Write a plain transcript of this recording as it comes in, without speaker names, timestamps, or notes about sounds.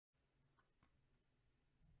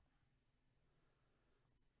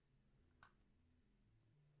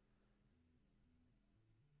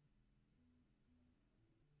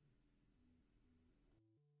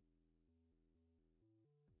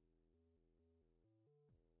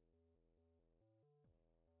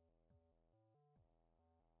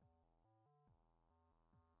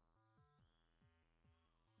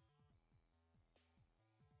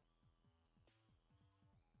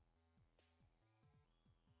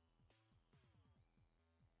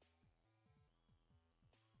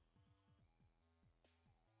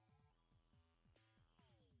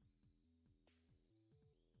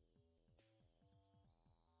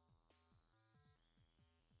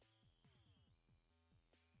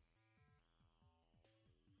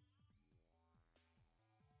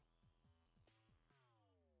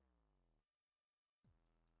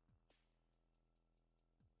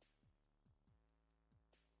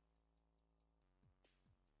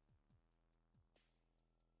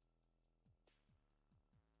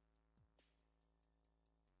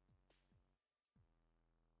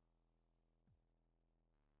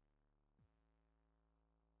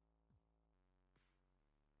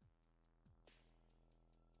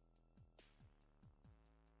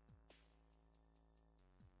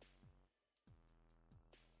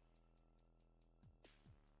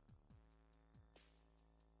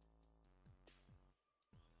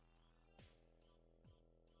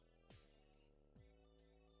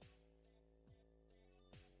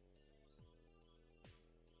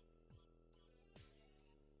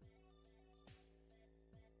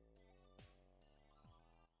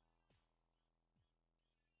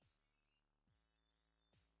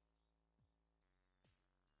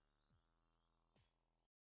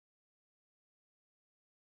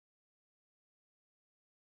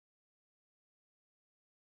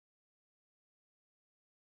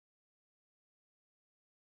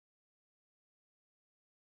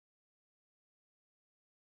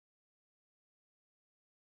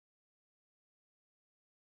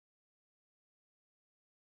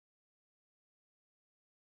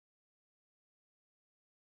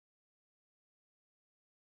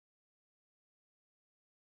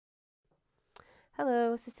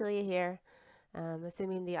Hello, Cecilia here.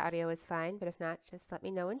 Assuming the audio is fine, but if not, just let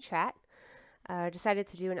me know in chat. I decided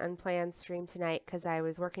to do an unplanned stream tonight because I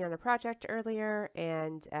was working on a project earlier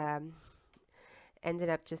and ended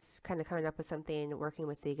up just kind of coming up with something working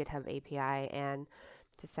with the GitHub API and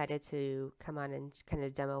decided to come on and kind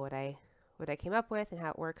of demo what I came up with and how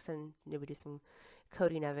it works and maybe do some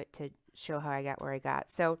coding of it to show how I got where I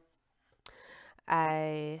got. So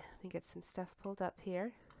let me get some stuff pulled up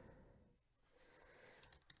here.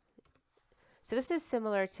 So this is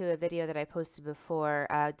similar to a video that I posted before.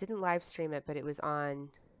 Didn't live stream it, but it was on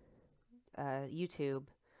YouTube,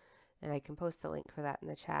 and I can post a link for that in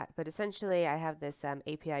the chat. But essentially, I have this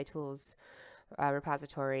API tools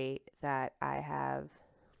repository that I have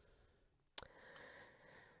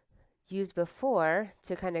used before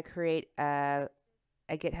to kind of create a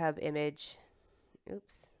GitHub image.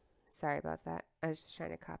 Oops, sorry about that. I was just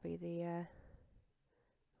trying to copy the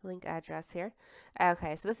link address here.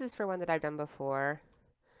 Okay, so this is for one that I've done before,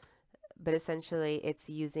 but essentially it's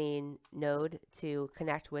using Node to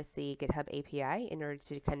connect with the GitHub API in order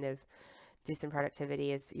to kind of do some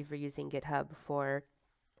productivity as if you're using GitHub for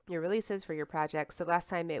your releases, for your projects. So last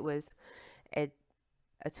time it was a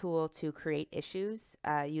tool to create issues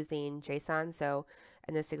using JSON. So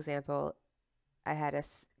in this example, I had a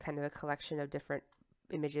kind of a collection of different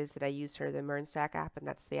images that I use for the MERNstack app, and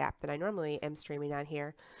that's the app that I normally am streaming on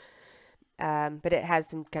here. But it has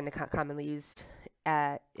some kind of commonly used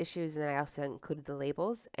issues, and then I also included the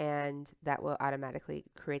labels, and that will automatically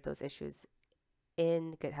create those issues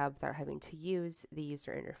in GitHub without having to use the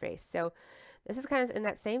user interface. So this is kind of in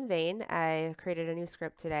that same vein. I created a new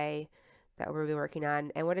script today that we'll be working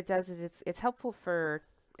on, and what it does is it's helpful for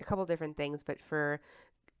a couple different things, but for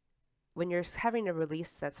when you're having a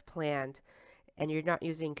release that's planned and you're not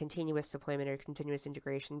using continuous deployment or continuous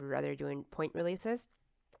integration, but rather doing point releases,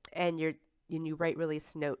 and you write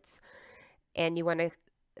release notes, and you want to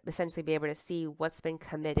essentially be able to see what's been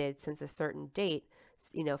committed since a certain date,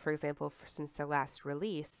 you know, for example, since the last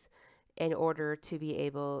release, in order to be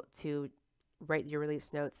able to write your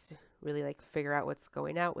release notes, really like figure out what's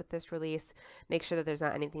going out with this release, make sure that there's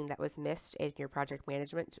not anything that was missed in your project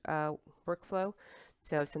management workflow.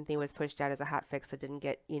 So if something was pushed out as a hotfix that didn't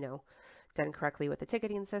get, done correctly with the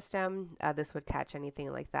ticketing system, this would catch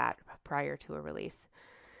anything like that prior to a release.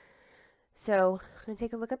 So I'm going to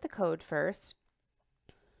take a look at the code first.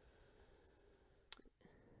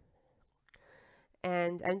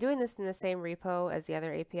 And I'm doing this in the same repo as the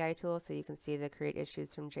other API tool, so you can see the create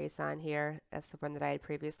issues from JSON here. That's the one that I had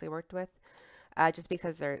previously worked with, just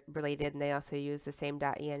because they're related, and they also use the same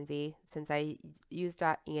 .env. Since I use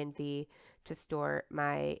 .env to store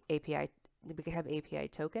my API, the GitHub API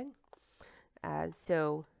token.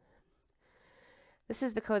 So this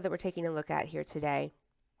is the code that we're taking a look at here today.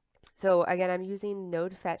 So again, I'm using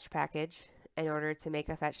node fetch package in order to make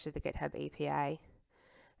a fetch to the GitHub API.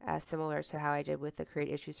 Similar to how I did with the create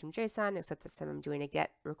issues from JSON, except this time I'm doing a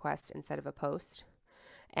get request instead of a post.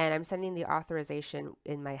 And I'm sending the authorization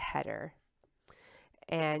in my header.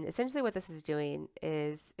 And essentially what this is doing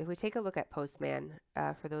is, if we take a look at Postman,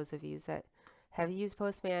 for those of you that have used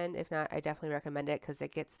Postman, if not, I definitely recommend it because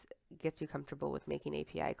it gets you comfortable with making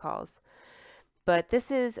API calls. But this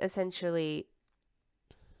is essentially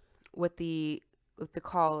what the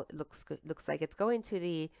call looks like. It's going to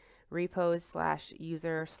the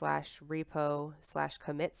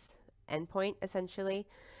repos/user/repo/commits endpoint essentially,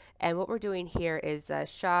 and what we're doing here is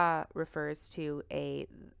SHA refers to a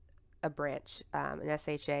branch, an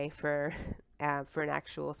SHA for an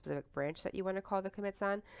actual specific branch that you want to call the commits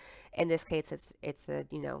on. In this case, it's the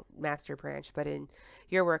master branch, but in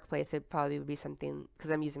your workplace, it probably would be something,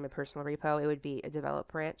 because I'm using my personal repo, it would be a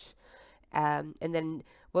develop branch. And then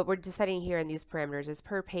what we're deciding here in these parameters is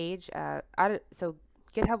per page. So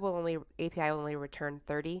GitHub API will only return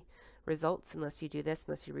 30 results unless you do this,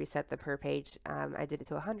 unless you reset the per page. I did it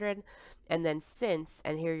to 100. And then since,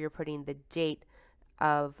 and here you're putting the date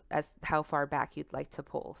of as how far back you'd like to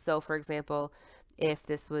pull. So for example, if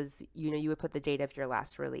this was, you would put the date of your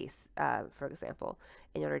last release, for example,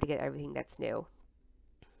 in order to get everything that's new.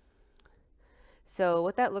 So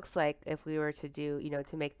what that looks like if we were to do,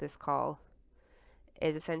 to make this call,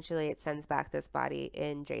 is essentially it sends back this body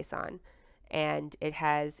in JSON, and it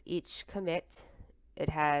has each commit, it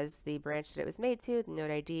has the branch that it was made to, the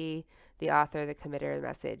node ID, the author, the committer, the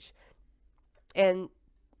message. And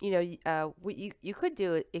you could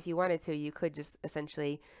do it if you wanted to. You could just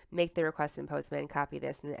essentially make the request in Postman, copy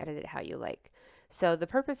this, and edit it how you like. So the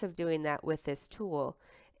purpose of doing that with this tool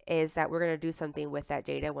is that we're going to do something with that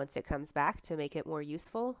data once it comes back to make it more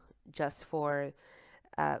useful, just for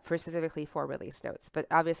specifically for release notes. But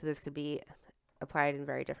obviously this could be applied in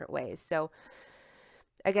very different ways. So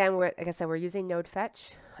again, like I said, we're using node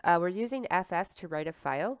fetch. We're using fs to write a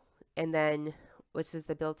file, and then which is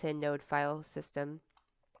the built-in node file system.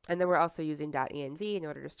 And then we're also using .env in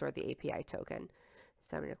order to store the API token.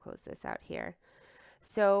 So I'm going to close this out here.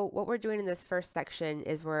 So what we're doing in this first section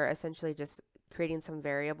is we're essentially just creating some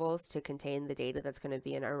variables to contain the data that's going to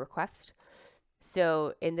be in our request.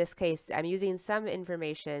 So in this case, I'm using some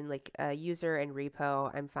information like user and repo.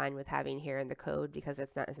 I'm fine with having here in the code because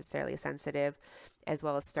it's not necessarily sensitive, as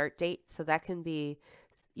well as start date. So that can be,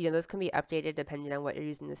 those can be updated depending on what you're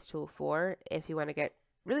using this tool for. If you want to get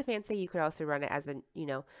really fancy, you could also run it as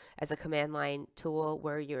a command line tool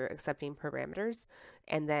where you're accepting parameters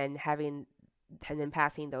and then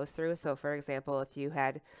passing those through. So for example, if you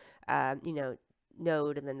had,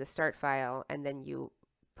 node and then the start file, and then you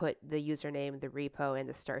put the username, the repo, and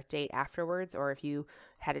the start date afterwards, or if you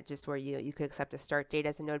had it just where you could accept a start date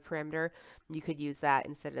as a node parameter, you could use that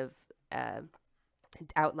instead of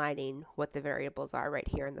outlining what the variables are right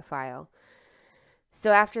here in the file.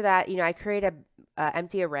 So after that, I create a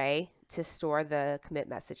empty array to store the commit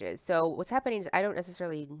messages. So what's happening is I don't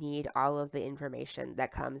necessarily need all of the information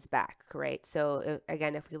that comes back, right? So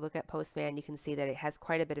again, if we look at Postman, you can see that it has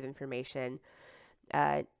quite a bit of information,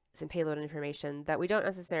 some payload information that we don't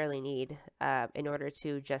necessarily need in order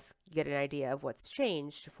to just get an idea of what's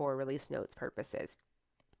changed for release notes purposes.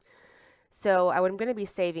 So I'm going to be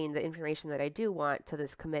saving the information that I do want to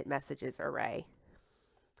this commit messages array.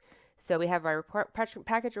 So we have our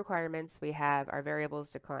package requirements, we have our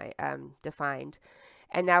variables defined,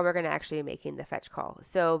 and now we're going to actually be making the fetch call.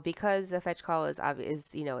 So because the fetch call is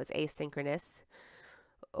asynchronous,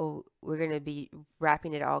 we're going to be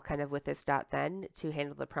wrapping it all kind of with this .then to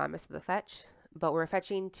handle the promise of the fetch. But we're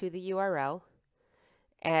fetching to the URL,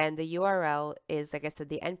 and the URL is, like I said,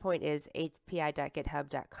 the endpoint is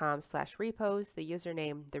api.github.com/repos, the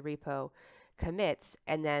username, the repo, commits,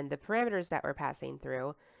 and then the parameters that we're passing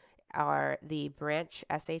through are the branch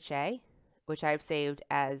SHA, which I've saved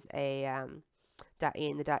as a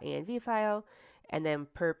in the .env file, and then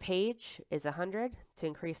per page is 100 to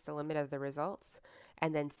increase the limit of the results,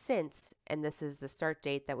 and then since, and this is the start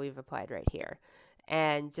date that we've applied right here.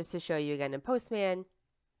 And just to show you again in Postman,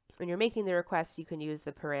 when you're making the request, you can use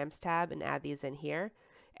the params tab and add these in here,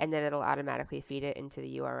 and then it'll automatically feed it into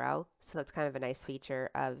the URL. So that's kind of a nice feature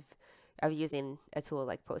of using a tool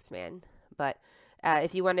like Postman. But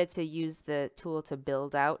if you wanted to use the tool to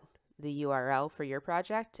build out the URL for your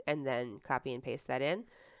project and then copy and paste that in,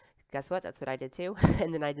 guess what? That's what I did too.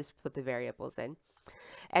 And then I just put the variables in.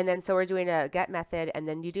 And then so we're doing a get method, and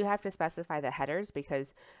then you do have to specify the headers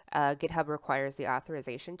because GitHub requires the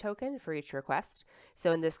authorization token for each request.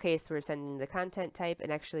 So in this case, we're sending the content type,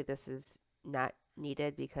 and actually this is not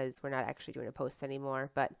needed because we're not actually doing a post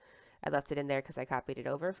anymore, but I left it in there because I copied it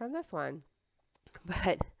over from this one.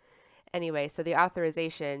 But anyway, so the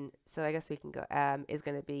authorization, so I guess we can go, is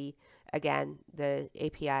going to be, again, the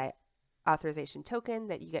API authorization token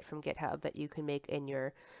that you get from GitHub that you can make in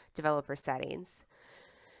your developer settings.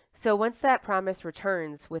 So once that promise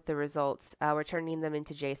returns with the results, we're turning them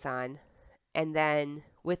into JSON. And then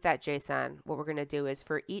with that JSON, what we're going to do is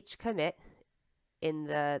for each commit in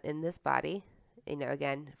this body,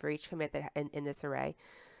 again, for each commit that in this array,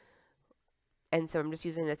 and so I'm just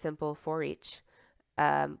using a simple for each.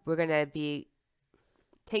 We're going to be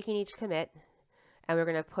taking each commit, and we're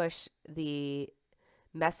going to push the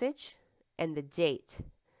message and the date.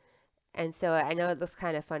 And so I know it looks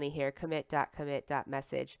kind of funny here,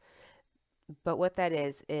 commit.commit.message. But what that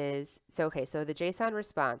is so the JSON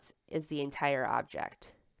response is the entire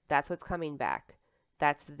object. That's what's coming back.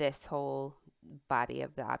 That's this whole body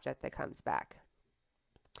of the object that comes back.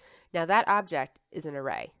 Now that object is an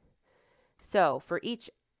array. So for each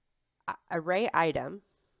array item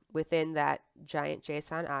within that giant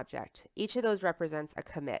JSON object, each of those represents a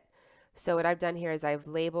commit. So what I've done here is I've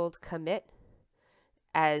labeled commit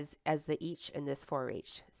as the each in this for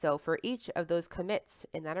each. So for each of those commits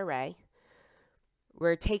in that array,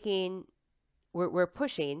 we're pushing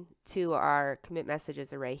to our commit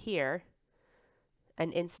messages array here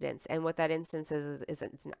an instance, and what that instance is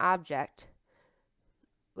it's an object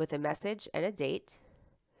with a message and a date,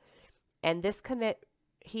 and this commit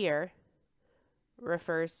here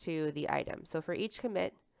refers to the item. So for each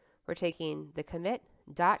commit, we're taking the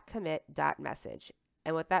commit.commit.message,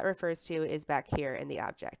 and what that refers to is back here in the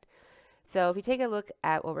object. So if you take a look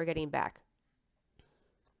at what we're getting back,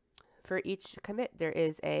 for each commit there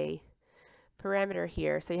is a parameter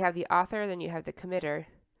here. So you have the author, then you have the committer,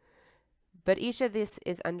 but each of this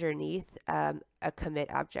is underneath a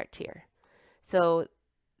commit object here. So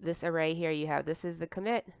this array here, you have, this is the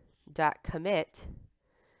commit dot commit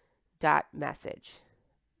dot message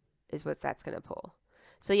is what that's going to pull.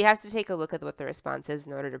 So you have to take a look at what the response is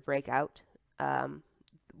in order to break out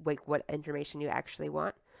like what information you actually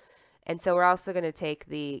want. And so we're also going to take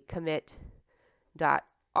the commit dot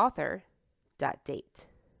author dot date.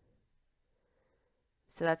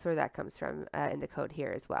 So that's where that comes from in the code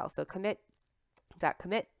here as well. So commit dot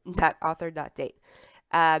author dot date.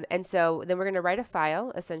 And so then we're going to write a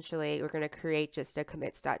file. Essentially, we're going to create just a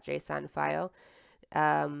commits.json file.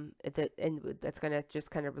 And that's going to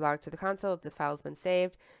just kind of log to the console. The file's been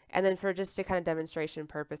saved. And then for just to kind of demonstration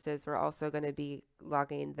purposes, we're also going to be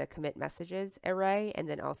logging the commit messages array and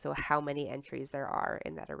then also how many entries there are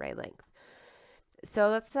in that array length. So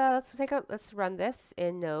let's run this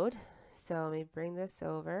in Node. So let me bring this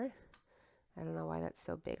over. I don't know why that's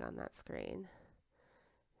so big on that screen.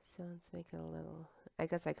 So let's make it a little, I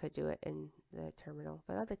guess I could do it in the terminal,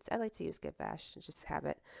 but I like to use Git Bash and just have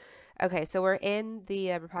it. Okay, so we're in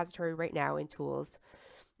the repository right now in tools,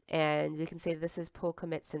 and we can say this is pull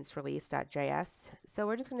commit since release.js. So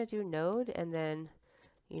we're just going to do node and then,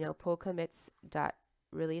 pull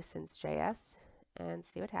commits.release since JS and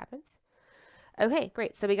see what happens. Okay,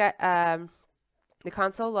 great. So we got the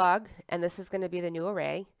console log, and this is going to be the new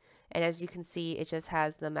array. And as you can see, it just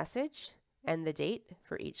has the message and the date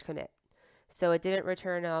for each commit. So it didn't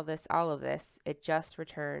return all of this. It just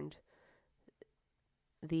returned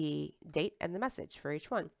the date and the message for each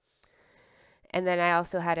one. And then I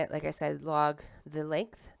also had it, like I said, log the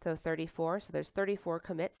length, so 34. So there's 34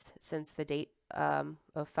 commits since the date of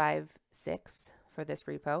 5/6 for this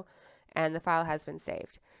repo, and the file has been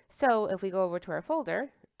saved. So if we go over to our folder,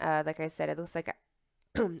 like I said, it looks like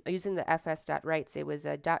using the fs.writes, it was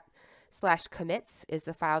a /commits is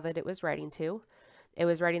the file that it was writing to. It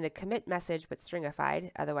was writing the commit message but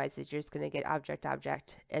stringified, otherwise it's just going to get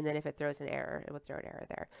object, and then if it throws an error, it will throw an error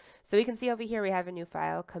there. So we can see over here we have a new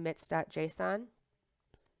file, commits.json,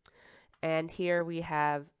 and here we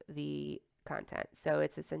have the content. So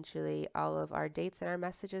it's essentially all of our dates and our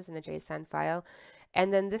messages in a JSON file,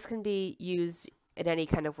 and then this can be used in any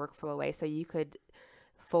kind of workflow way. So you could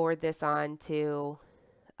forward this on to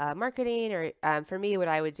marketing, or for me, what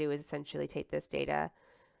I would do is essentially take this data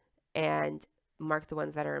and mark the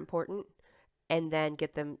ones that are important and then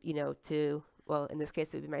get them, to, well, in this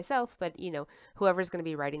case, it would be myself, but, whoever's going to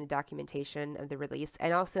be writing the documentation of the release,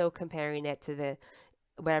 and also comparing it to the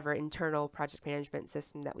whatever internal project management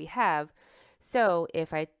system that we have. So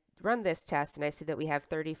if I run this test and I see that we have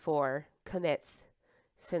 34 commits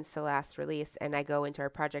since the last release, and I go into our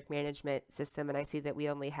project management system and I see that we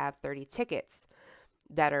only have 30 tickets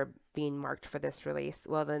that are being marked for this release,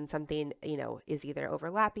 well, then something, is either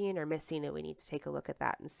overlapping or missing, and we need to take a look at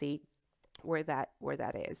that and see where that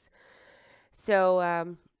is.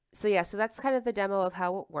 So, so that's kind of the demo of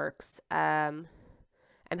how it works. I'm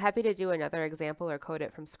happy to do another example or code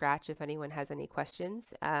it from scratch if anyone has any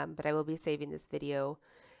questions, but I will be saving this video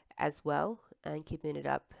as well and keeping it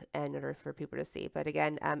up in order for people to see. But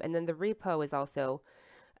again, and then the repo is also,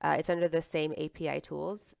 it's under the same API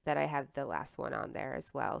tools that I have the last one on there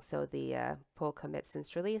as well. So the pull commit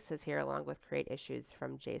since release is here along with create issues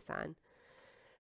from JSON.